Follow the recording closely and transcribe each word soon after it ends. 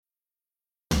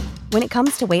When it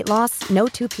comes to weight loss, no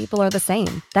two people are the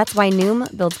same. That's why Noom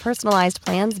builds personalized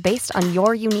plans based on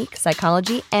your unique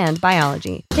psychology and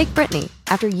biology. Take Brittany.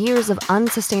 After years of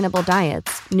unsustainable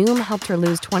diets, Noom helped her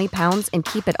lose 20 pounds and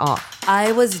keep it off.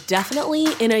 I was definitely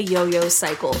in a yo-yo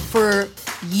cycle for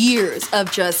years of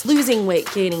just losing weight,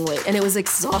 gaining weight, and it was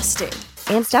exhausting.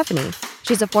 And Stephanie.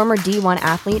 She's a former D1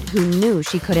 athlete who knew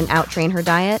she couldn't outtrain her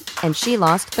diet, and she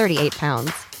lost 38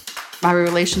 pounds. My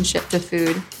relationship to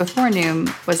food before Noom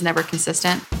was never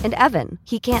consistent. And Evan,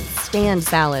 he can't stand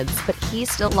salads, but he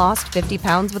still lost 50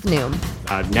 pounds with Noom.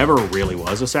 I never really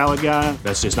was a salad guy.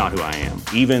 That's just not who I am.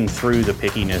 Even through the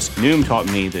pickiness, Noom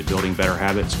taught me that building better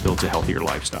habits builds a healthier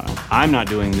lifestyle. I'm not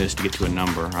doing this to get to a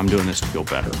number. I'm doing this to feel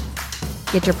better.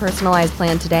 Get your personalized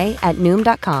plan today at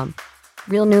Noom.com.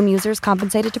 Real Noom users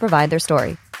compensated to provide their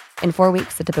story. In 4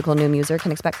 weeks, the typical Noom user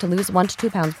can expect to lose 1 to 2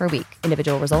 pounds per week.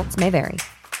 Individual results may vary.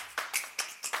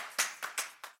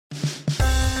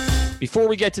 Before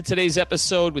we get to today's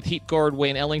episode with Heat guard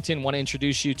Wayne Ellington, I want to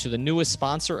introduce you to the newest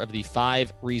sponsor of the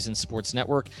 5 Reasons Sports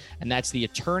Network, and that's the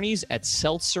attorneys at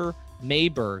Seltzer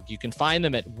Mayberg. You can find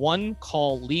them at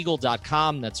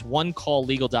onecalllegal.com. That's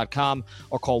onecalllegal.com,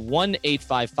 or call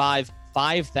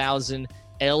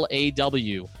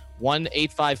 1-855-5000-LAW.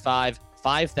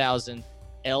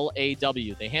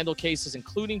 1-855-5000-LAW. They handle cases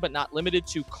including but not limited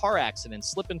to car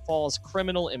accidents, slip and falls,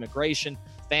 criminal, immigration,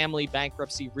 family,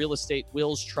 bankruptcy, real estate,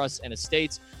 wills, trusts, and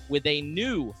estates, with a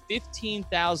new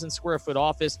 15,000 square foot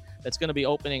office that's going to be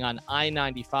opening on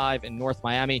I-95 in North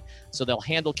Miami. So they'll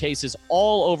handle cases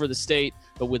all over the state,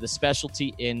 but with a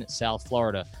specialty in South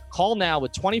Florida. Call now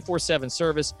with 24/7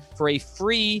 service for a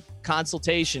free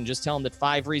consultation. Just tell them that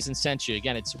 5 Reasons sent you.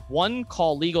 Again, it's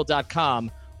onecalllegal.com,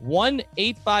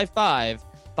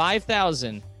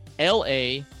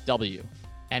 1-855-5000-LAW.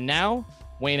 And now,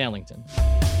 Wayne Ellington.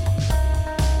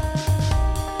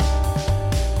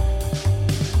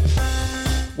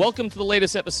 Welcome to the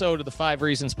latest episode of the 5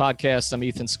 Reasons podcast. I'm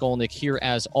Ethan Skolnick here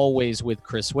as always with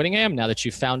Chris Whittingham. Now that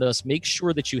you've found us, make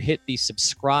sure that you hit the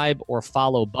subscribe or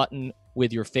follow button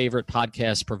with your favorite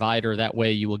podcast provider. That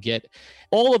way you will get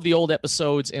all of the old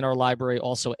episodes in our library.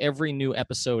 Also, every new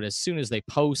episode as soon as they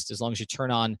post, as long as you turn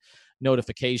on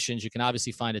notifications. You can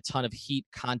obviously find a ton of Heat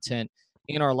content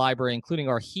in our library, including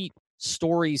our Heat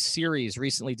Stories series.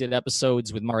 Recently did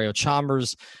episodes with Mario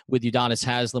Chalmers, with Udonis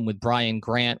Haslem, with Brian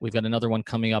Grant. We've got another one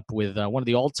coming up with one of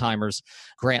the old-timers,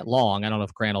 Grant Long. I don't know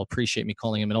if Grant will appreciate me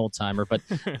calling him an old-timer, but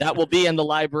that will be in the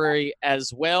library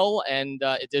as well. And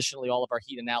additionally, all of our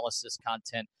Heat analysis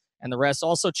content and the rest.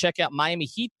 Also, check out Miami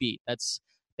Heat Beat. That's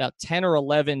about 10 or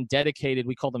 11 dedicated,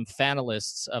 we call them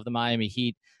finalists of the Miami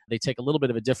Heat. They take a little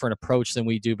bit of a different approach than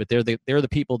we do, but they're the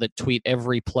people that tweet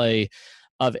every play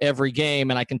of every game.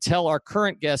 And I can tell our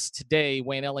current guest today,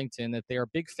 Wayne Ellington, that they are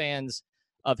big fans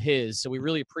of his. So we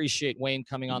really appreciate Wayne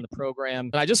coming on the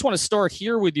program. And I just want to start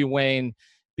here with you, Wayne,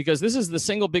 because this is the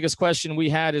single biggest question we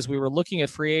had as we were looking at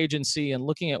free agency and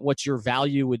looking at what your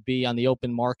value would be on the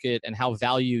open market and how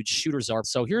valued shooters are.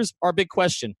 So here's our big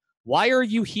question. Why are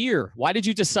you here? Why did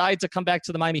you decide to come back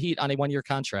to the Miami Heat on a 1-year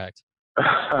contract?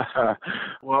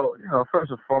 Well,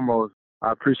 first and foremost,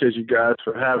 I appreciate you guys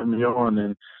for having me on,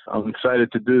 and I'm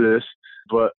excited to do this.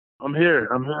 But I'm here.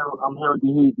 I'm here with the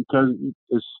Heat because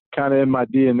it's kind of in my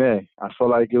DNA. I feel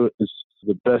like it's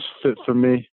the best fit for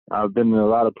me. I've been in a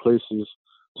lot of places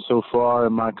so far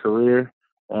in my career,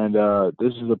 and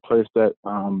this is a place that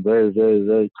I'm very, very,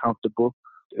 very comfortable.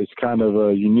 It's kind of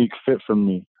a unique fit for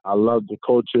me. I love the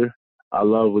culture. I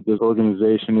love what this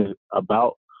organization is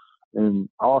about. And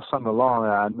all summer long,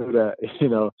 I knew that,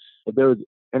 if there was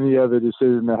any other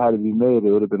decision that had to be made,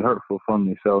 it would have been hurtful for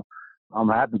me. So I'm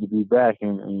happy to be back,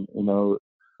 and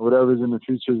whatever's in the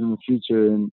future is in the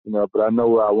future, but I know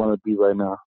where I want to be right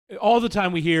now. All the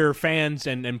time we hear fans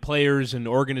and players and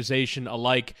organization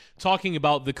alike talking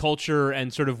about the culture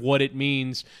and sort of what it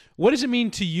means. What does it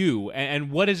mean to you,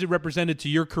 and what has it represented to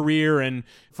your career? And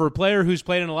for a player who's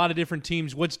played on a lot of different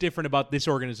teams, what's different about this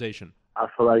organization? I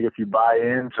feel like if you buy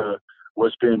into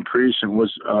what's being preached and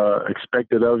what's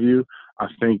expected of you, I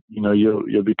think,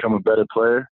 you'll become a better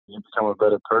player, you'll become a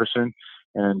better person,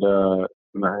 and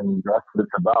that's what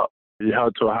it's about. You're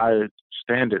held to a higher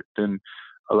standard than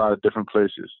a lot of different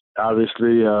places.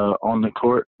 Obviously, on the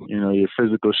court, your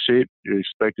physical shape, you're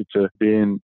expected to be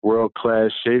in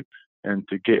world-class shape and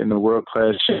to get in the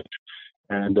world-class shape.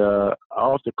 And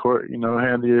off the court,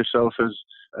 handle yourself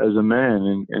as a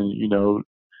man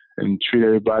and treat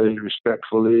everybody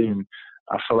respectfully. And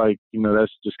I feel like,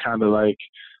 that's just kind of like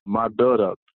my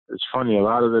build-up. It's funny, a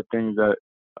lot of the things that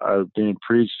are being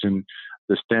preached and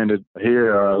the standard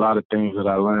here are a lot of things that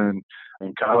I learned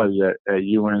in college at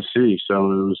UNC.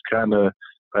 So it was kind of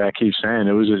like I keep saying,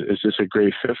 it's just a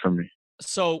great fit for me.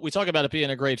 So we talk about it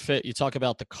being a great fit. You talk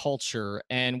about the culture,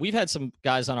 and we've had some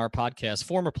guys on our podcast,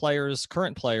 former players,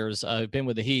 current players, who've been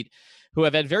with the Heat, who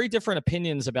have had very different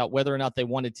opinions about whether or not they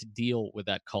wanted to deal with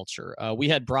that culture. We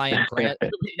had Brian Grant.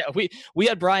 we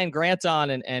had Brian Grant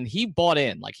on, and he bought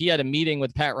in. Like, he had a meeting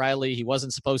with Pat Riley. He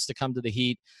wasn't supposed to come to the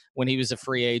Heat when he was a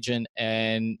free agent,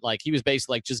 and like, he was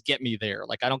basically like, just get me there.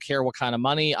 Like, I don't care what kind of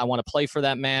money. I want to play for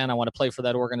that man. I want to play for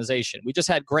that organization. We just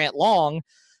had Grant Long,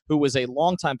 who was a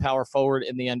longtime power forward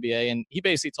in the NBA. And he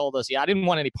basically told us, I didn't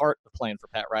want any part of playing for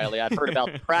Pat Riley. I'd heard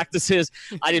about the practices.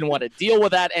 I didn't want to deal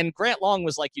with that. And Grant Long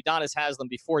was like Udonis Haslem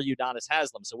before Udonis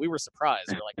Haslem. So we were surprised.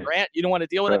 We're like, Grant, you don't want to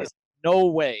deal with it? He's like, no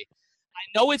way.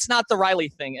 I know it's not the Riley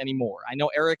thing anymore. I know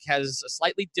Eric has a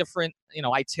slightly different,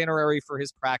 itinerary for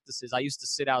his practices. I used to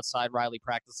sit outside Riley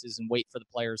practices and wait for the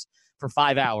players for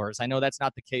 5 hours. I know that's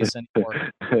not the case anymore.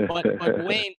 But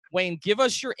Wayne, give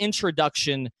us your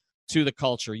introduction to the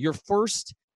culture. Your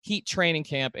first Heat training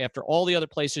camp after all the other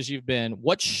places you've been,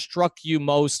 what struck you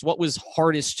most? What was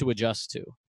hardest to adjust to?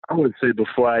 I would say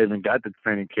before I even got to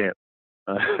training camp.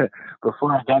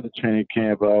 Before I got to training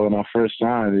camp, when I first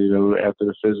signed, after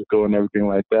the physical and everything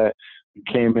like that, we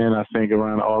came in, I think,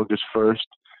 around August 1st,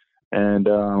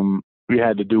 and we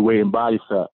had to do weight and body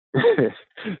fat.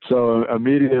 So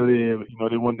immediately,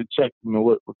 they wanted to check,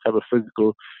 what type of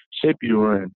physical shape you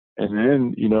were in. And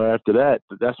then, after that,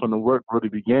 that's when the work really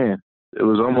began. It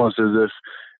was almost as if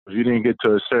you didn't get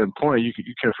to a certain point, you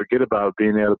can forget about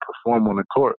being able to perform on the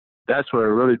court. That's where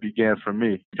it really began for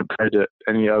me compared to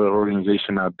any other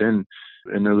organization I've been.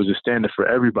 And it was a standard for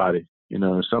everybody. In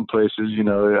some places,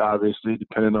 obviously,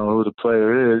 depending on who the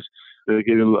player is, they'll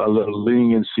give you a little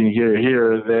leniency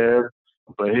here or there.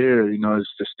 But here, it's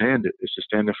the standard. It's the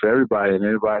standard for everybody, and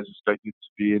everybody's expected to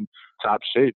be in top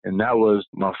shape. And that was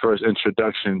my first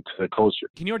introduction to the culture.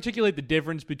 Can you articulate the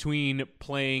difference between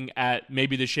playing at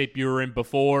maybe the shape you were in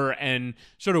before and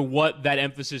sort of what that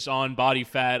emphasis on body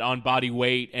fat, on body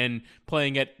weight, and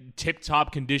playing at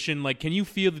tip-top condition? Like, can you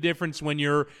feel the difference when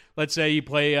you're, let's say you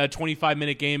play a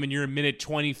 25-minute game and you're in minute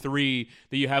 23,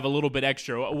 that you have a little bit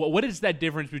extra? What is that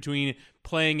difference between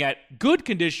playing at good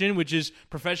condition, which is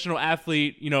professional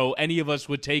athlete, any of us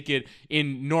would take it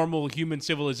in normal human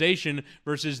civilization,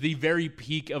 versus the very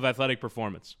peak of athletic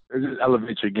performance? It just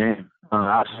elevates your game.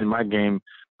 Obviously, my game,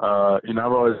 I've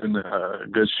always been a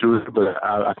good shooter, but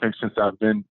I think since I've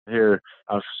been here,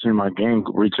 I've seen my game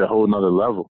reach a whole nother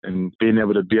level. And being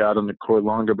able to be out on the court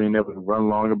longer, being able to run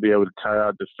longer, be able to tire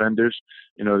out defenders,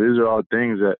 these are all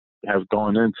things that have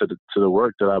gone into the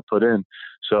work that I put in.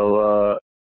 So,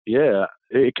 yeah,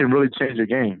 it can really change your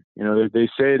game. They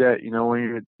say that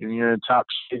when you're in top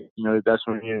shape, that's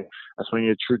when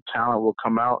your true talent will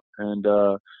come out, and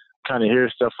kind of hear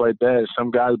stuff like that.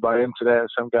 Some guys buy into that, and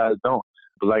some guys don't.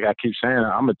 But like I keep saying,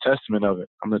 I'm a testament of it.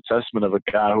 I'm a testament of a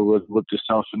guy who whipped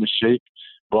himself into shape,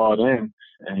 bought in,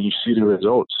 and you see the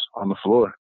results on the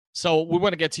floor. So we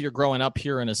want to get to your growing up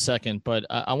here in a second, but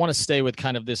I want to stay with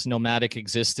kind of this nomadic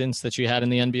existence that you had in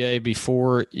the NBA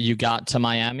before you got to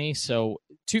Miami. So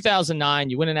 2009,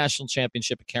 you win a national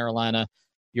championship at Carolina.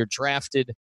 You're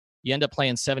drafted. You end up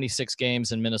playing 76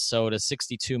 games in Minnesota,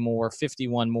 62 more,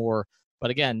 51 more. But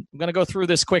again, I'm going to go through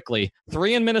this quickly.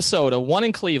 3 in Minnesota, 1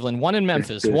 in Cleveland, 1 in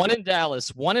Memphis, 1 in Dallas,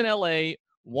 1 in LA,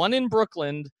 1 in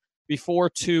Brooklyn, before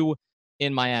 2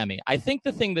 in Miami. I think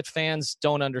the thing that fans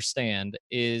don't understand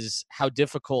is how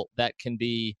difficult that can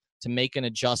be to make an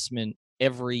adjustment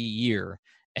every year,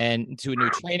 and to a new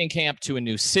training camp, to a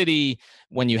new city,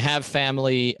 when you have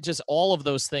family, just all of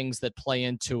those things that play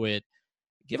into it.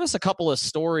 Give us a couple of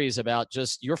stories about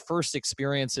just your first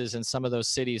experiences in some of those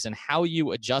cities and how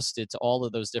you adjusted to all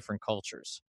of those different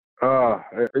cultures.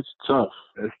 It's tough.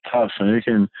 It's tough, and it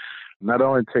can not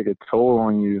only take a toll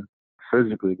on you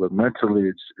physically, but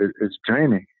mentally, it's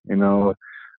draining.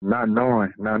 Not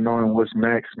knowing what's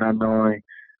next, not knowing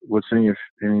what's in your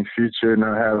future,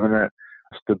 not having that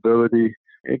stability.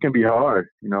 It can be hard.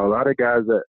 A lot of guys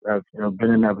that have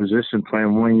been in that position,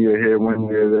 playing 1 year here, 1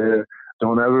 year there,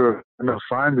 don't ever end up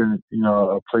finding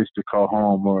a place to call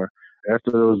home. Or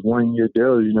after those 1 year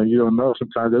deals, you don't know.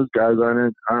 Sometimes those guys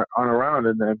aren't around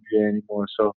in the NBA anymore.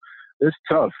 So it's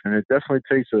tough, and it definitely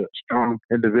takes a strong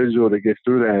individual to get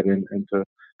through that and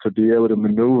to be able to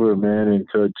maneuver, man, and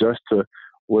to adjust to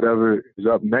whatever is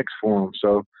up next for them.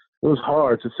 So it was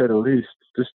hard, to say the least.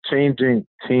 Just changing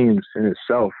teams in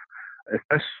itself,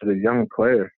 especially the young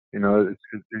player, it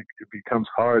becomes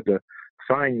hard to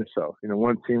find yourself.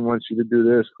 One team wants you to do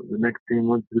this, the next team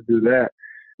wants you to do that.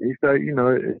 And you start,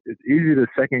 it's easy to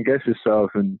second guess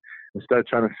yourself and start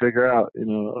trying to figure out,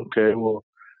 okay, well,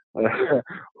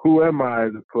 who am I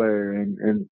as a player,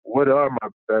 and what are my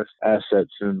best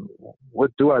assets, and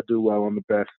what do I do well on the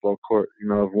basketball court? You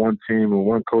know, if one team or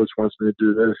one coach wants me to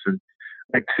do this, and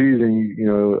next season, you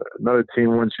know, another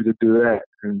team wants you to do that,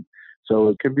 and so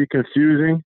it can be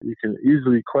confusing. You can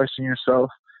easily question yourself.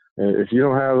 If you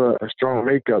don't have a strong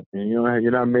makeup and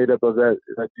you're not made up of that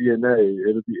DNA,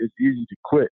 it's easy to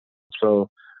quit. So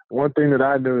one thing that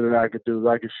I knew that I could do is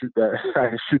I could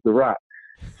shoot the rock.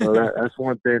 So that's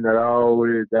one thing that I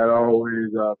always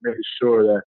made sure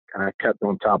that I kept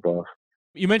on top of.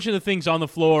 You mentioned the things on the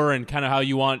floor and kind of how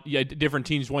you want different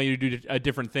teams want you to do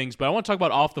different things, but I want to talk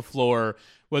about off the floor,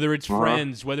 whether it's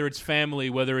friends, whether it's family,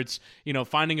 whether it's, you know,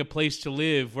 finding a place to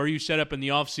live, where you set up in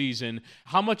the off season.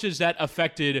 How much is that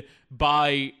affected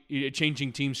by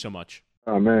changing teams so much?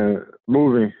 Oh man,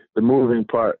 the moving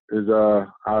part is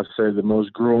I'll say the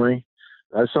most grueling.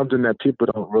 That's something that people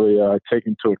don't really take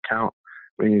into account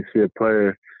when you see a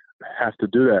player have to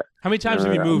do that. How many times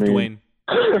have you moved, Dwayne?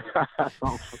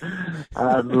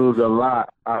 I've moved a lot,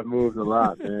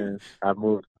 man. I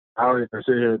don't even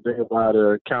sit here and think about it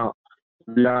or count,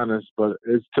 to be honest, but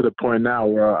it's to the point now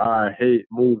where I hate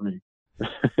moving.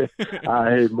 I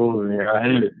hate moving. I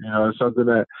hate it. You know, it's something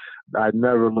that I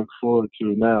never look forward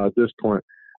to now at this point,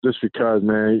 just because,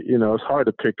 man, you know, it's hard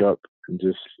to pick up and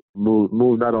just move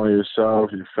not only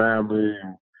yourself, your family,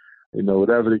 you know,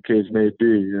 whatever the case may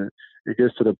be. It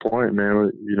gets to the point,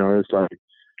 man, you know, it's like,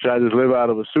 should I just live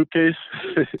out of a suitcase?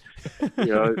 You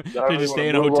know, you just stay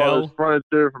in a hotel?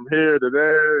 Furniture from here to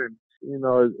there, and you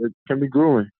know, it can be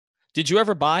grueling. Did you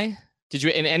ever buy? Did you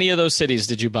in any of those cities?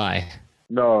 Did you buy?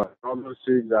 No, all those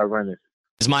cities I rented.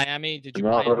 Is Miami? Did you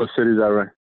buy? All those cities I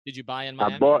rented. Did you buy in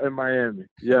Miami? I bought in Miami.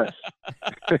 Yes.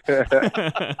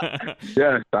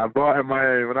 Yes, I bought in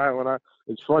Miami. When I,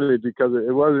 it's funny because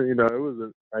it wasn't, you know, it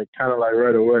was like kind of like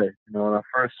right away. You know, when I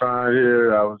first signed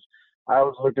here, I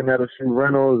was looking at a few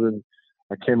rentals, and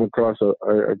I came across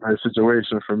a great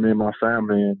situation for me and my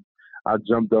family, and I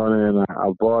jumped on it and I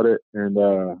bought it, and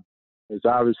it's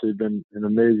obviously been an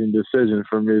amazing decision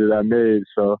for me that I made.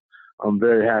 So I'm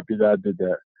very happy that I did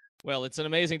that. Well, it's an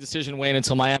amazing decision, Wayne,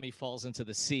 until Miami falls into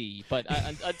the sea. But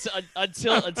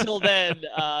until then,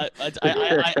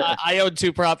 I own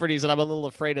 2 properties, and I'm a little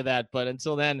afraid of that. But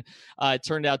until then, it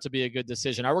turned out to be a good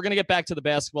decision. All right, we're going to get back to the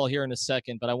basketball here in a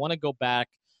second, but I want to go back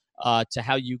to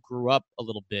how you grew up a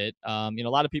little bit. You know,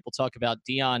 a lot of people talk about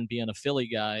Deion being a Philly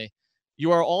guy.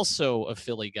 You are also a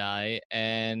Philly guy,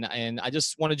 and I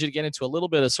just wanted you to get into a little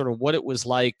bit of sort of what it was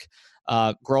like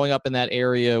growing up in that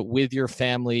area with your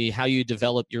family, how you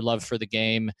developed your love for the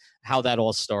game, how that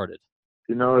all started.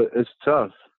 You know, it's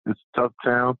tough. It's a tough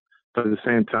town, but at the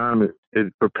same time,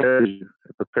 it prepares you.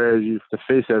 It prepares you to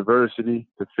face adversity,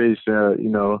 to face, you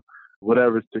know,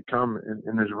 whatever's to come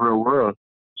in this real world.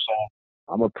 So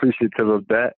I'm appreciative of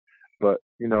that. But,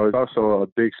 you know, it's also a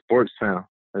big sports town.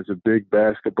 It's a big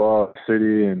basketball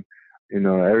city, and, you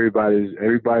know, everybody's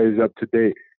up to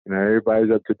date. You know, everybody's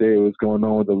up to date with what's going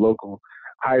on with the local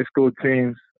high school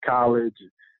teams, college,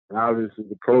 and obviously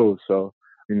the pros. So,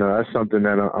 you know, that's something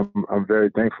that I'm very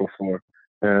thankful for.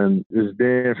 And just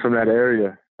being from that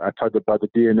area, I talked about the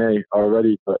DNA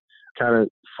already, but kind of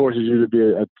forces you to be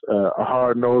a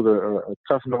hard-nosed or a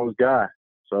tough-nosed guy.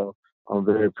 So I'm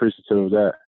very appreciative of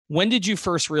that. When did you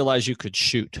first realize you could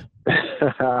shoot?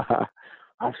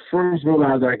 I first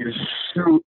realized I could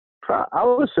shoot, I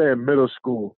would say in middle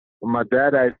school. When my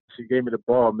dad actually gave me the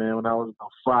ball, man, when I was about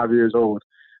 5 years old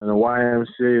in the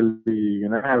YMCA league.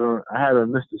 And I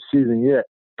haven't missed a season yet.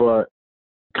 But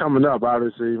coming up,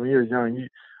 obviously, when you're young,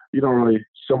 you don't really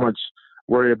so much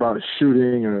worry about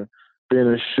shooting or being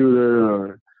a shooter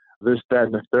or this, that,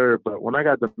 and the third. But when I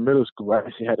got to middle school, I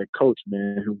actually had a coach,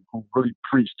 man, who really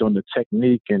preached on the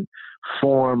technique and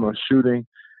form of shooting.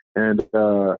 And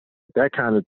that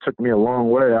kind of took me a long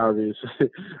way,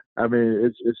 obviously. I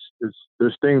mean,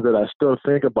 there's things that I still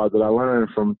think about that I learned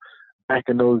from back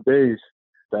in those days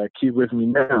that I keep with me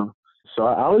now. So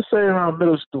I would say around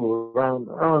middle school, around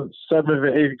 7th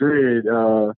and 8th grade,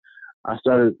 I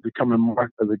started becoming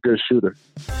more of a good shooter.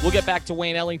 We'll get back to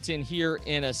Wayne Ellington here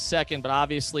in a second, but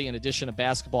obviously in addition to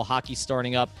basketball, hockey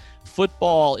starting up,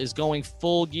 football is going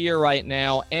full gear right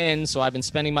now, and so I've been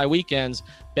spending my weekends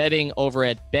betting over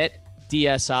at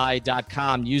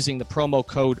BetDSI.com using the promo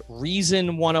code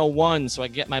REASON101 so I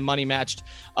can get my money matched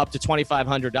up to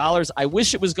 $2,500. I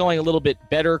wish it was going a little bit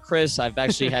better, Chris. I've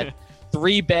actually had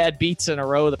 3 bad beats in a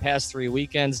row the past 3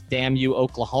 weekends. Damn you,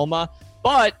 Oklahoma.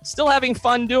 But still having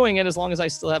fun doing it as long as I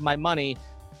still have my money.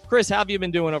 Chris, how have you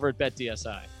been doing over at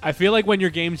BetDSI? I feel like when your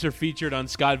games are featured on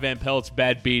Scott Van Pelt's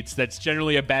Bad Beats, that's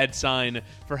generally a bad sign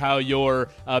for how your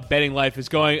betting life is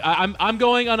going. I'm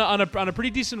going on a pretty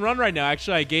decent run right now.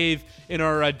 Actually, I gave in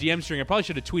our DM string, I probably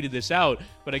should have tweeted this out,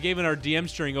 but I gave in our DM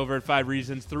string over at 5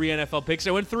 Reasons 3 NFL picks.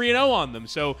 I went 3-0 on them,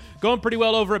 so going pretty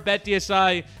well over at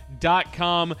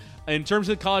BetDSI.com. In terms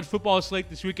of the college football slate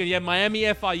this weekend, you have Miami,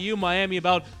 FIU. Miami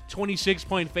about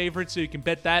 26-point favorites, so you can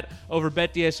bet that over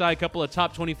BetDSI. A couple of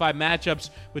top 25 matchups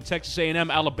with Texas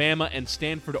A&M, Alabama, and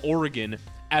Stanford, Oregon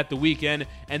at the weekend.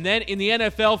 And then in the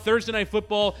NFL, Thursday Night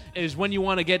Football is when you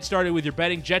want to get started with your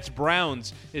betting.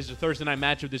 Jets-Browns is the Thursday night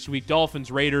matchup this week.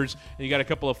 Dolphins-Raiders, and you got a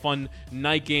couple of fun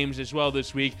night games as well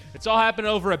this week. It's all happening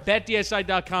over at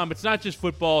BetDSI.com. It's not just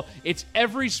football. It's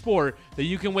every sport that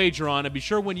you can wager on. And be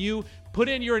sure when you put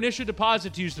in your initial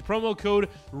deposit to use the promo code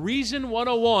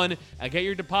REASON101 and get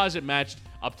your deposit matched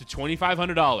up to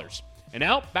 $2,500. And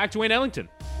now, back to Wayne Ellington.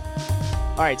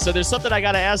 All right, so there's something I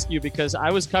got to ask you because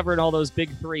I was covering all those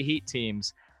big three Heat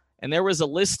teams, and there was a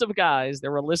list of guys.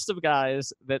 There were a list of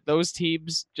guys that those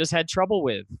teams just had trouble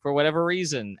with for whatever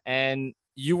reason, and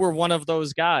you were one of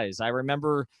those guys. I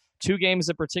remember 2 games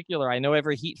in particular. I know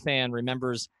every Heat fan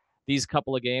remembers these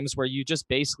couple of games where you just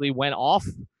basically went off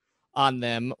on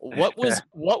them. What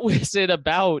was it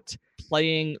about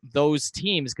playing those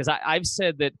teams? Because I've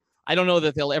said that I don't know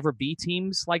that there'll ever be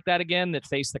teams like that again that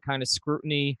face the kind of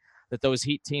scrutiny that those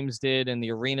Heat teams did and the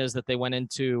arenas that they went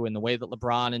into and the way that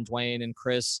LeBron and Dwayne and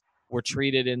Chris were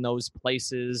treated in those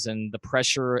places and the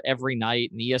pressure every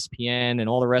night and ESPN and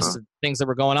all the rest of the things that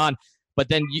were going on. But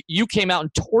then you came out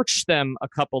and torched them a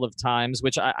couple of times,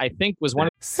 which I think was one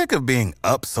of... Sick of being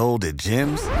upsold at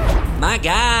gyms? My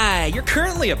guy, you're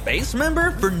currently a base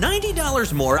member? For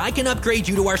 $90 more, I can upgrade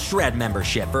you to our Shred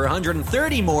membership. For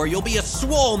 $130 more, you'll be a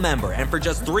Swole member. And for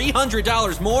just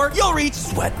 $300 more, you'll reach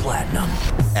Sweat Platinum.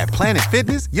 At Planet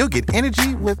Fitness, you'll get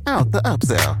energy without the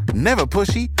upsell. Never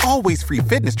pushy, always free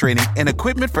fitness training and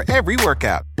equipment for every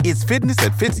workout. It's fitness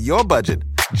that fits your budget.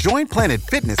 Join Planet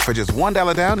Fitness for just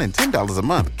 $1 down and $10 a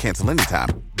month. Cancel anytime.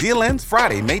 Deal ends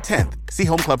Friday, May 10th. See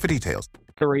Home Club for details.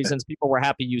 The reasons people were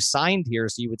happy you signed here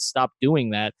so you would stop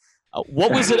doing that.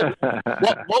 What was it?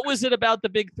 What was it about the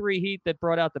big three Heat that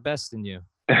brought out the best in you?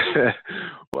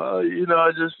 Well,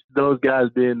 just those guys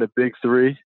being the big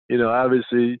three.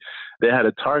 Obviously they had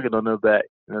a target on their back.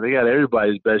 They got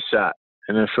everybody's best shot.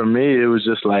 And then for me, it was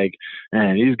just like,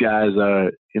 man, these guys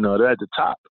are, they're at the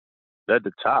top. They're at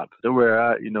the top. They're where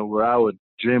I would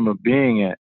dream of being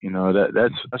at.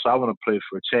 That's why I want to play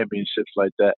for championships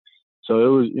like that. So it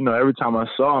was, every time I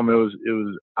saw them, it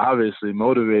was obviously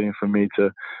motivating for me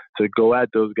to go at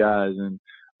those guys. And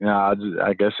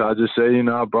I guess I'll just say,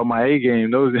 I brought my A game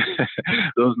those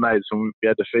those nights when we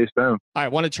had to face them. All right, I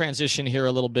want to transition here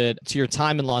a little bit to your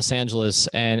time in Los Angeles.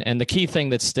 And the key thing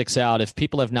that sticks out, if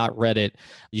people have not read it,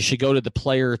 you should go to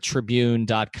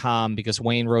theplayertribune.com because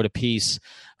Wayne wrote a piece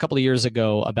a couple of years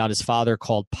ago about his father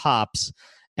called Pops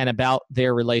and about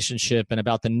their relationship and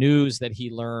about the news that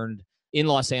he learned in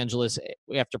Los Angeles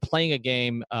after playing a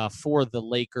game for the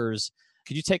Lakers.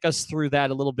 Could you take us through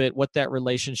that a little bit, what that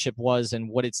relationship was and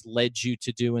what it's led you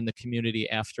to do in the community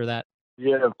after that?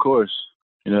 Yeah, of course.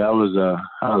 That was a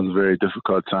very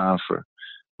difficult time for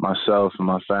myself and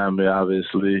my family,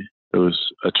 obviously. It was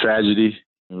a tragedy.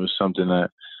 It was something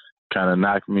that kind of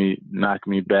knocked me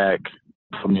back,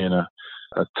 put me in a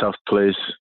tough place.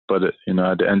 But, at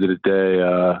the end of the day,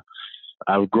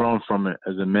 I've grown from it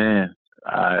as a man.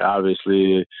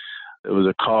 Obviously, it was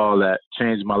a call that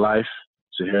changed my life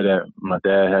to hear that my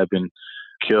dad had been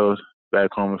killed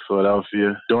back home in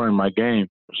Philadelphia during my game,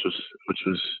 which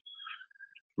was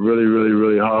really, really,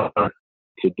 really hard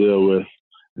to deal with,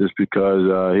 just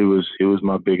because he was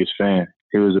my biggest fan.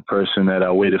 He was a person that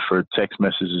I waited for text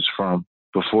messages from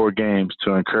before games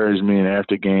to encourage me, and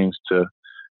after games to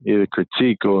either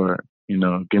critique or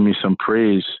give me some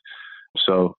praise.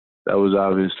 So that was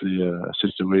obviously a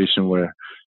situation where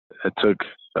it took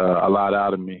a lot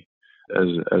out of me as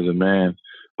a man.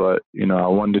 But, I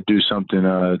wanted to do something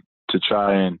to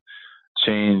try and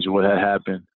change what had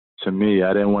happened to me.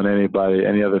 I didn't want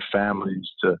any other families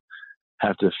to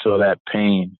have to feel that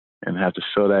pain and have to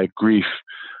feel that grief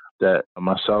that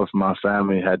myself and my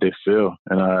family had to feel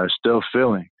and are still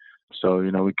feeling. So,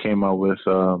 we came up with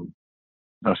a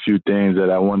few things that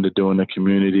I wanted to do in the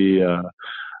community.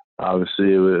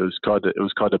 Obviously, it was called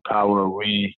the Power of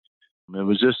We. It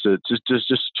was just to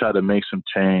try to make some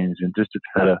change and just to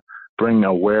try to bring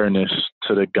awareness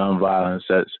to the gun violence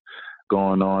that's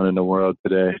going on in the world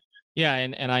today. Yeah,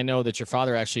 and I know that your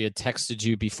father actually had texted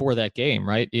you before that game,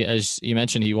 right? As you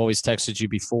mentioned, he always texted you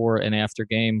before and after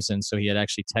games, and so he had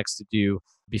actually texted you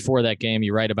before that game,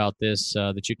 you write about this,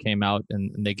 that you came out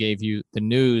and they gave you the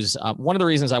news. One of the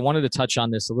reasons I wanted to touch on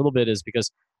this a little bit is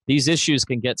because these issues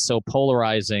can get so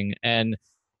polarizing. And,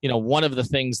 one of the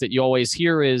things that you always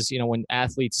hear is, when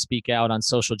athletes speak out on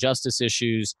social justice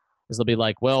issues, is they'll be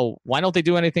like, well, why don't they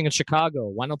do anything in Chicago?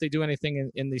 Why don't they do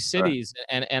anything in these cities?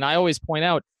 Right. And I always point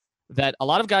out that a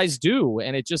lot of guys do,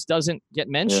 and it just doesn't get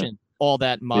mentioned all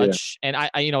that much. Yeah. And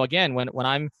I again, when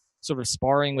I'm sort of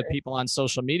sparring with people on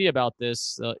social media about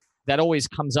this, that always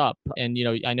comes up. And,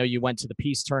 I know you went to the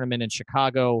Peace Tournament in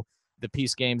Chicago, the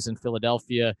Peace Games in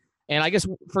Philadelphia. And I guess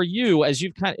for you, as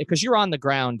you've because you're on the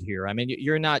ground here, I mean,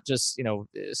 you're not just,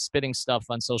 spitting stuff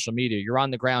on social media. You're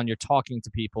on the ground, you're talking to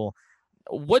people.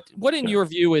 What in your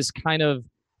view is kind of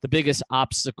the biggest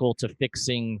obstacle to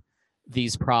fixing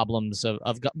these problems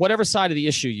of whatever side of the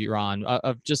issue you're on,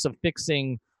 of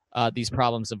fixing these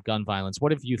problems of gun violence?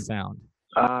 What have you found?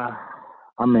 I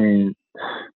mean,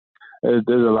 there's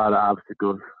a lot of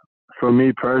obstacles. For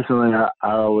me personally,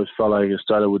 I always felt like it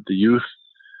started with the youth.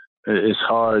 It's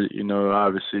hard,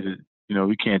 obviously,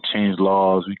 we can't change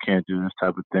laws. We can't do this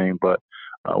type of thing. But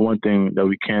one thing that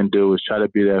we can do is try to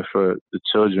be there for the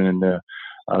children in the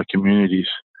communities,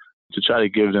 to try to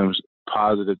give them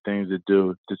positive things to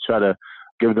do, to try to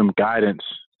give them guidance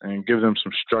and give them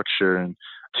some structure and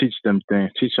teach them things,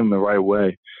 teach them the right way.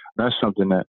 And that's something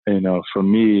that, for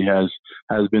me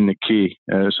has been the key.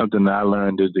 And it's something that I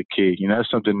learned is the key.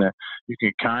 That's something that you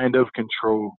can kind of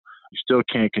control. You still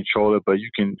can't control it, but you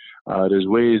can, there's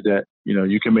ways that,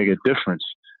 you can make a difference.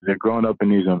 They're growing up in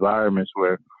these environments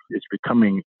where it's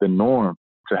becoming the norm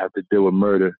to have to deal with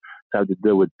murder, to have to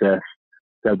deal with death,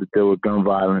 to have to deal with gun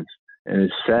violence. And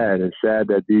it's sad. It's sad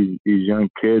that these young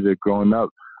kids are growing up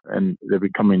and they're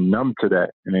becoming numb to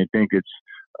that. And they think it's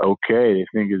okay. They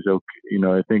think it's okay.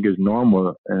 They think it's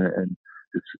normal, and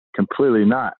it's completely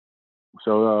not.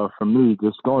 So for me,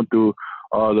 just going through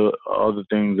all the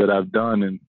things that I've done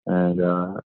and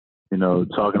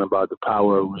talking about the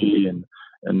power of we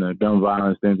and the gun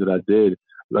violence things that I did,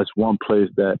 that's one place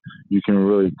that you can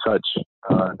really touch,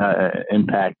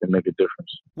 impact, and make a difference.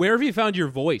 Where have you found your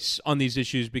voice on these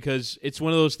issues? Because it's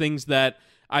one of those things that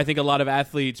I think a lot of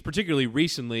athletes, particularly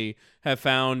recently, have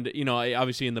found,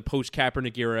 obviously in the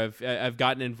post-Kaepernick era, have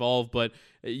gotten involved, but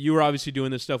you were obviously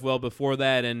doing this stuff well before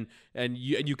that, and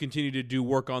you continue to do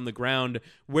work on the ground.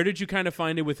 Where did you kind of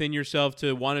find it within yourself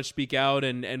to want to speak out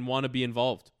and want to be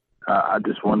involved? I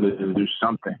just wanted to do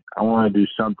something. I wanted to do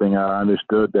something. I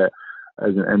understood that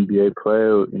as an NBA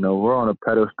player, we're on a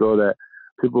pedestal that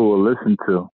people will listen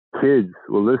to. Kids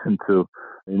will listen to.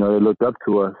 They look up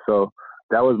to us. So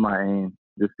that was my aim,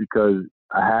 just because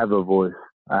I have a voice.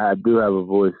 I do have a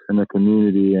voice in the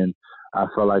community, and I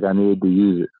felt like I needed to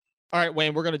use it. All right,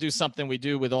 Wayne, we're going to do something we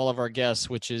do with all of our guests,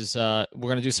 which is we're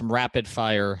going to do some rapid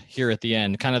fire here at the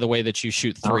end, kind of the way that you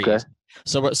shoot threes. Okay.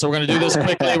 So we're going to do this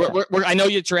quickly. I know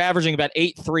you're averaging about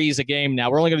 8 threes a game now.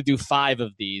 We're only going to do 5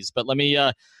 of these, but let me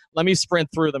sprint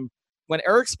through them. When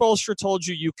Erik Spoelstra told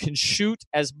you can shoot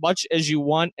as much as you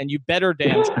want and you better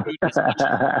damn shoot as much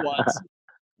as you want,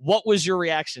 what was your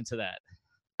reaction to that?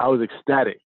 I was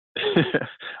ecstatic.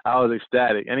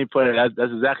 Any player,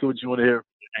 that's exactly what you want to hear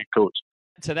from your head coach.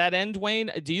 To that end,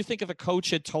 Wayne, do you think if a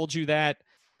coach had told you that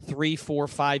 3, 4,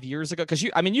 5 years ago? Because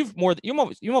you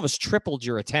almost tripled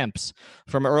your attempts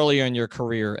from earlier in your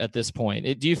career at this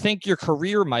point. Do you think your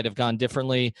career might have gone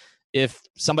differently if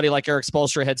somebody like Erik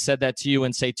Spoelstra had said that to you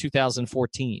in, say,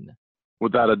 2014?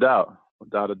 Without a doubt.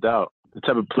 The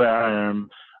type of player I am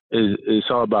is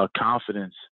all about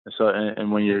confidence.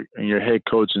 And when your head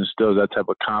coach instills that type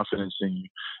of confidence in you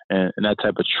and that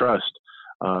type of trust,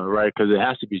 right? Because it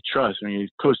has to be trust. When your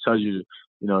coach tells you,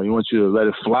 he wants you to let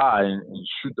it fly and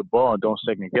shoot the ball and don't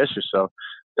second guess yourself,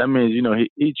 that means,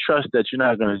 he trusts that you're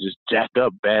not going to just jack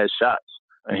up bad shots,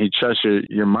 and he trusts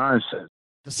your mindset.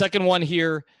 The second one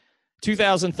here,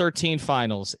 2013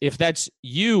 finals. If that's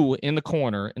you in the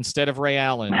corner instead of Ray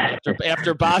Allen,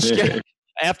 after Bosh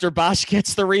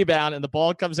gets the rebound and the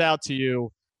ball comes out to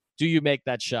you, do you make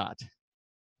that shot?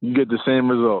 You get the same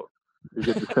result.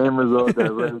 That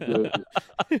Ray did.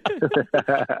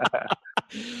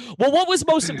 Well, what was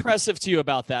most impressive to you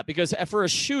about that? Because for a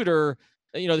shooter,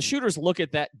 the shooters look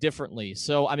at that differently.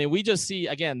 So, we just see,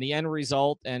 again, the end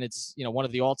result, and it's, one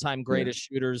of the all-time greatest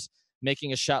shooters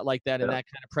making a shot like that in that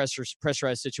kind of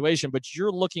pressurized situation. But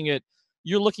you're looking at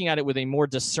it with a more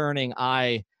discerning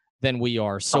eye than we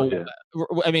are. So,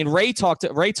 Ray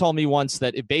told me once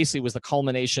that it basically was the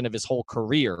culmination of his whole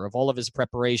career, of all of his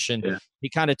preparation. Yeah. He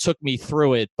kind of took me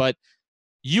through it. But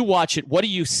you watch it. What do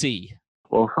you see?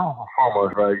 Well, first and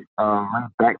foremost, right, I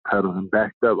backpedaled and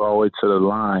backed up all the way to the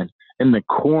line in the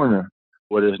corner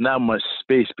where there's not much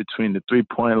space between the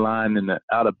 3-point line and the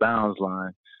out of bounds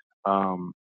line.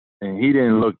 And he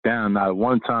didn't look down not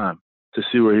one time to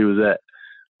see where he was at.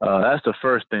 That's the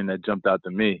first thing that jumped out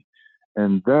to me.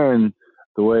 And then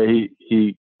the way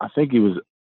I think he was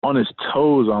on his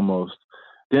toes almost,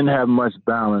 didn't have much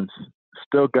balance,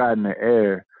 still got in the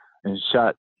air and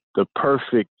shot the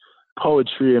perfect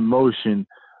poetry in motion,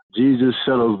 Jesus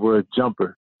Shuttlesworth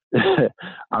jumper.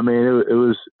 I mean, it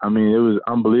was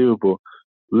unbelievable.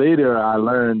 Later, I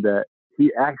learned that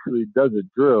he actually does a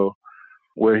drill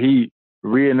where he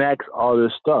reenacts all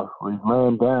this stuff. Where he's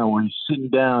laying down, where he's sitting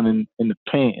down in the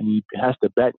paint, and he has to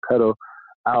backpedal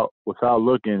out without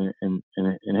looking and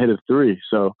hit a three.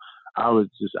 So I was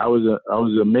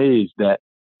amazed that,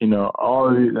 you know, all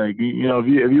of these, like, you know, if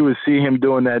you would see him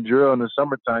doing that drill in the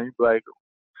summertime, you'd be like,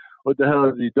 what the hell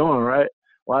is he doing, right?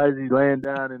 Why is he laying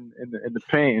down in the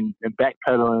paint and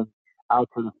backpedaling out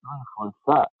to the three for a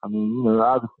shot? I mean, you know,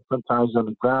 obviously sometimes you're on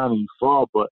the ground and you fall,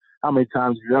 but how many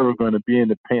times are you ever going to be in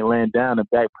the paint laying down and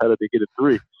backpedal to get a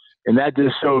three? And that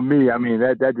just showed me, I mean,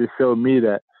 that just showed me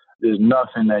that there's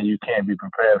nothing that you can't be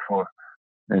prepared for.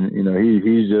 And, you know,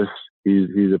 he's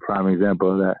a prime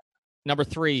example of that. Number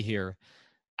 3 here.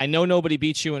 I know nobody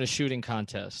beats you in a shooting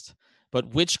contest,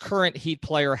 but which current Heat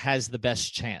player has the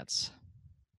best chance?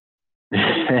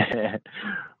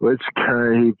 Which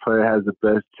current Heat player has the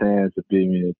best chance of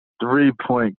beating me in a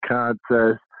 3-point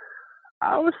contest?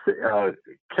 I would say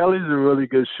Kelly's a really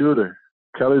good shooter.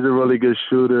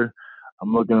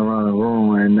 I'm looking around the room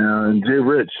right now, and Jay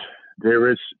Rich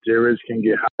can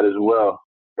get hot as well.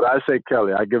 But I say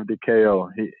Kelly. I give it to KO.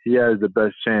 He has the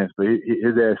best chance, but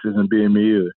his ass isn't beating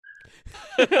me either.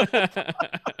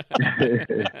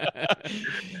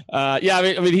 Yeah,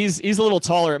 I mean, he's a little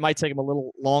taller. It might take him a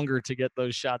little longer to get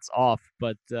those shots off,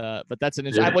 but that's an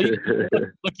interesting.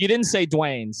 Look, you didn't say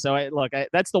Dwayne, so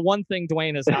that's the one thing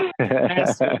Dwayne has not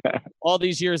all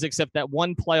these years, except that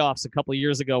one playoffs a couple of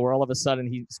years ago, where all of a sudden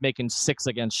he's making 6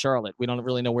 against Charlotte. We don't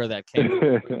really know where that came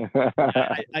from.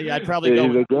 I'd probably go.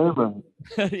 He's a gamer.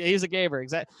 He's a gamer,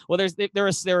 exactly. Well, there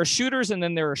are shooters, and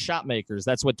then there are shot makers.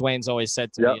 That's what Dwayne's always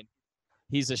said to me.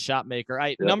 He's a shot maker.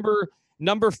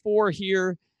 Number 4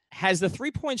 here. Has the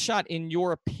 3-point shot, in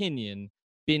your opinion,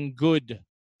 been good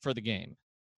for the game?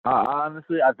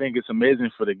 Honestly, I think it's amazing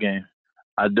for the game.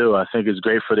 I do. I think it's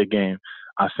great for the game.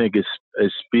 I think it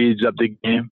speeds up the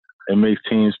game. It makes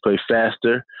teams play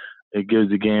faster. It gives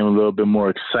the game a little bit more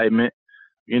excitement.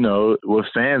 You know, what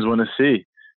fans want to see.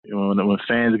 You know, when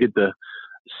fans get to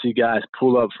see guys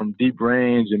pull up from deep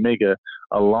range and make a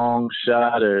long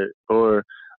shot or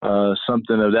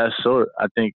something of that sort, I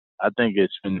think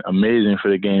it's been amazing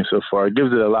for the game so far. It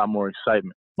gives it a lot more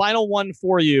excitement. Final one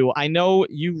for you. I know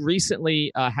you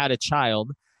recently had a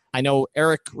child. I know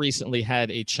Eric recently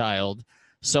had a child.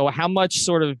 So how much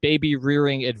sort of baby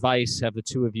rearing advice have the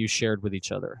two of you shared with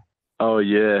each other? Oh,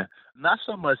 yeah. Not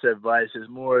so much advice. It's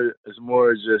more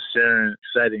just sharing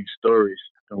exciting stories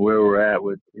and where we're at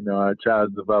with, you know, our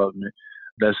child's development.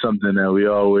 That's something that we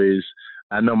always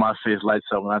 – I know my face lights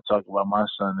up when I talk about my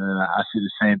son, and I see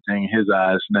the same thing in his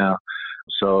eyes now.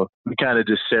 So we kind of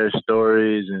just share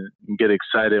stories and get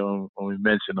excited when we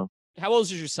mention them. How old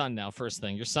is your son now, first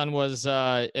thing? Your son was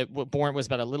born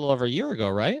about a little over a year ago,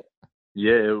 right?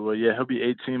 Yeah, he'll be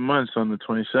 18 months on the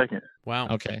 22nd. Wow.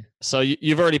 Okay. So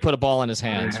you've already put a ball in his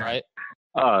hands, right?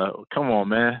 Oh, come on,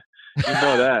 man. You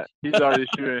know that. He's already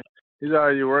shooting. He's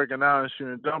already working out and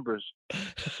shooting jumpers.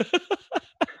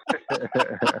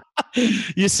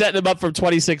 You setting him up from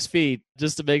 26 feet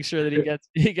just to make sure that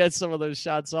he gets some of those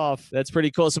shots off. That's pretty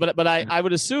cool. So, but I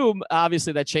would assume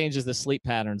obviously that changes the sleep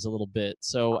patterns a little bit.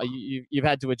 So you've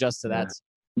had to adjust to that.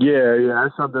 Yeah,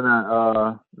 that's something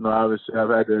that obviously I've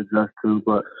had to adjust to.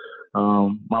 But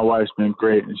my wife's been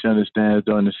great, and she understands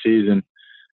during the season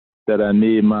that I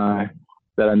need my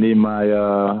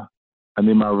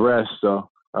rest. So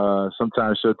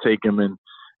sometimes she'll take him and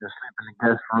sleep in the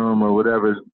guest room or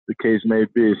whatever the case may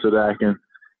be, so that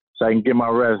I can get my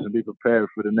rest and be prepared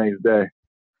for the next day.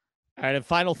 All right, and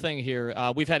final thing here.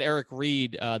 We've had Eric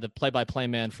Reed, the play-by-play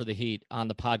man for the Heat, on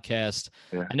the podcast.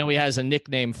 Yeah. I know he has a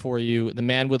nickname for you, the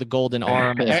man with the golden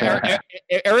arm.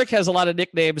 Eric has a lot of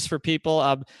nicknames for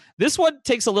people. This one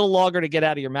takes a little longer to get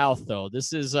out of your mouth, though.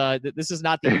 This is not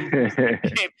the name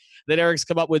that Eric's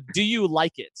come up with. Do you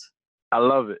like it? I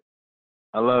love it.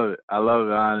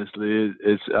 Honestly,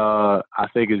 it's I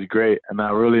think it's great, and I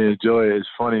really enjoy it. It's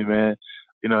funny, man.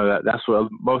 You know, that's what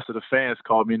most of the fans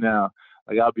call me now.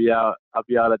 Like I'll be out at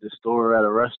the store, at a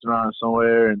restaurant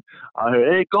somewhere, and I'll hear,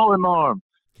 "Hey, golden arm,"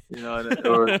 you know,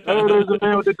 or "Hey, there's a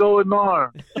man with the golden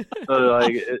arm." So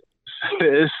like,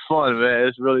 It's fun, man.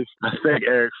 It's really fun. Thank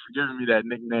Eric for giving me that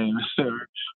nickname.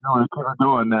 What I'm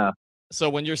doing now. So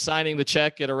when you're signing the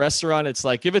check at a restaurant, it's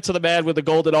like, give it to the man with the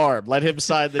golden arm. Let him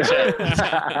sign the check.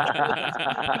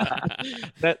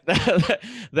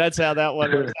 That's how that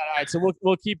one works out. All right, so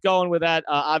we'll keep going with that.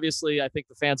 Obviously, I think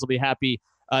the fans will be happy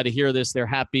to hear this. They're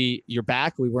happy you're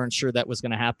back. We weren't sure that was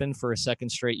going to happen for a second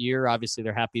straight year. Obviously,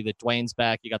 they're happy that Dwayne's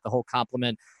back. You got the whole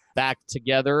complement back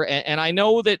together. And I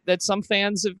know that some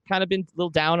fans have kind of been a little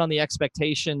down on the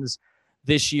expectations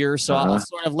this year. So I'll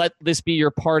sort of let this be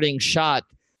your parting shot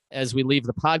as we leave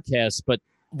the podcast. But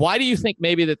why do you think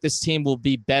maybe that this team will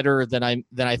be better than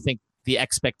I think the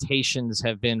expectations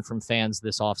have been from fans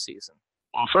this offseason?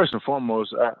 Well, first and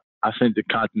foremost, I think the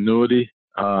continuity,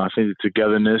 I think the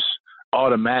togetherness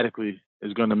automatically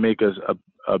is going to make us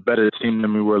a better team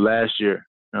than we were last year.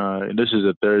 This is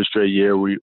a third straight year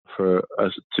for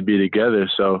us to be together.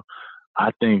 So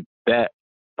I think that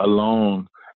alone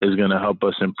is going to help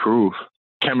us improve.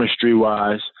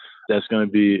 Chemistry-wise, that's going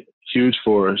to be huge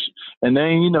for us. And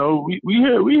then, we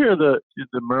hear the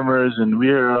murmurs and we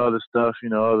hear all the stuff,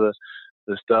 all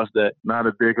the stuff that not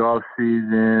a big off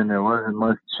season, there wasn't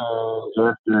much change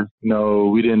after,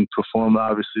 we didn't perform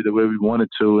obviously the way we wanted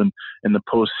to in the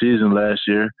postseason last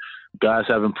year. Guys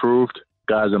have improved,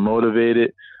 guys are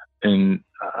motivated, and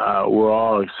we're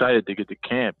all excited to get to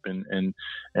camp and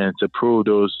to prove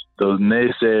those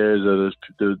naysayers or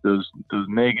those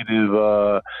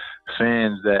negative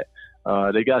fans that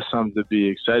they got something to be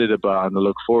excited about and to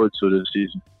look forward to this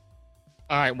season.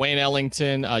 All right, Wayne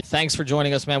Ellington, thanks for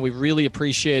joining us, man. We really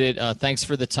appreciate it. Thanks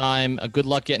for the time. Good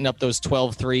luck getting up those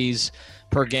 12 threes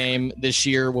per game this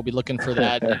year. We'll be looking for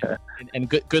that. and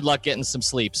good luck getting some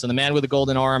sleep. So the man with the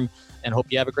golden arm, and hope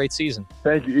you have a great season.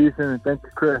 Thank you, Ethan, and thank you,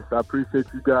 Chris. I appreciate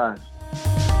you guys.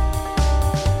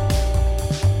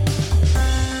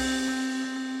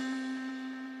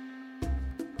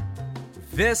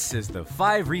 This is the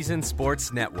 5 Reasons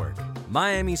Sports Network,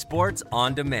 Miami Sports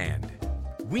on Demand.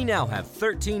 We now have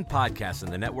 13 podcasts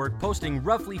in the network posting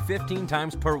roughly 15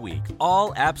 times per week,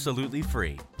 all absolutely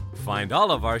free. Find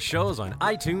all of our shows on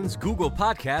iTunes, Google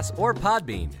Podcasts, or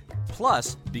Podbean.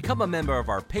 Plus, become a member of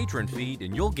our patron feed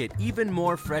and you'll get even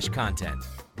more fresh content.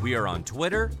 We are on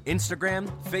Twitter,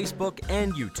 Instagram, Facebook,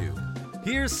 and YouTube.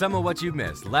 Here's some of what you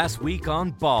missed last week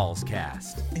on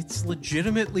Ballscast. It's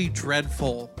legitimately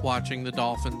dreadful watching the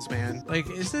Dolphins, man. Like,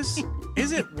 is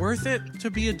it worth it to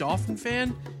be a Dolphin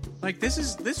fan? Like,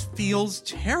 this feels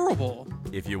terrible.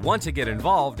 If you want to get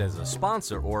involved as a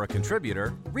sponsor or a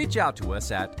contributor, reach out to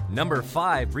us at number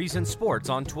 5 Reasons Sports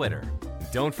on Twitter.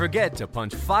 Don't forget to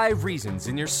punch 5 Reasons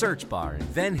in your search bar and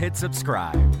then hit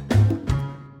subscribe.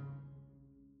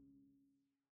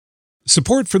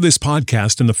 Support for this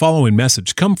podcast and the following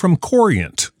message come from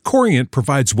Corient. Corient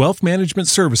provides wealth management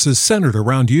services centered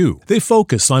around you. They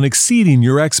focus on exceeding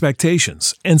your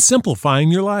expectations and simplifying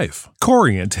your life.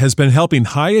 Corient has been helping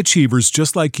high achievers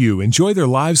just like you enjoy their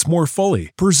lives more fully,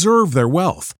 preserve their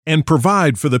wealth, and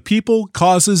provide for the people,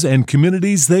 causes, and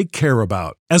communities they care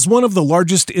about. As one of the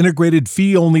largest integrated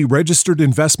fee-only registered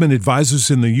investment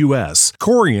advisors in the U.S.,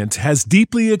 Corient has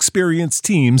deeply experienced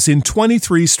teams in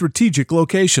 23 strategic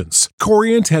locations.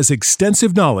 Corient has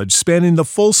extensive knowledge spanning the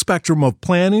full spectrum of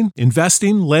planning,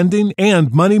 investing, lending,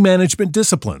 and money management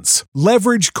disciplines.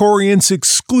 Leverage Corient's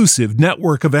exclusive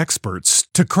network of experts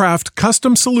to craft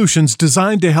custom solutions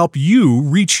designed to help you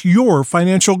reach your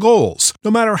financial goals,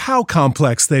 no matter how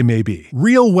complex they may be.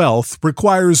 Real wealth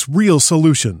requires real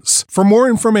solutions. For more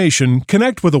information,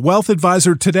 connect with a wealth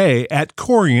advisor today at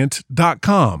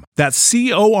Corient.com. That's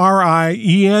Corient.com.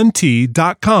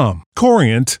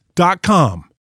 Corient.com.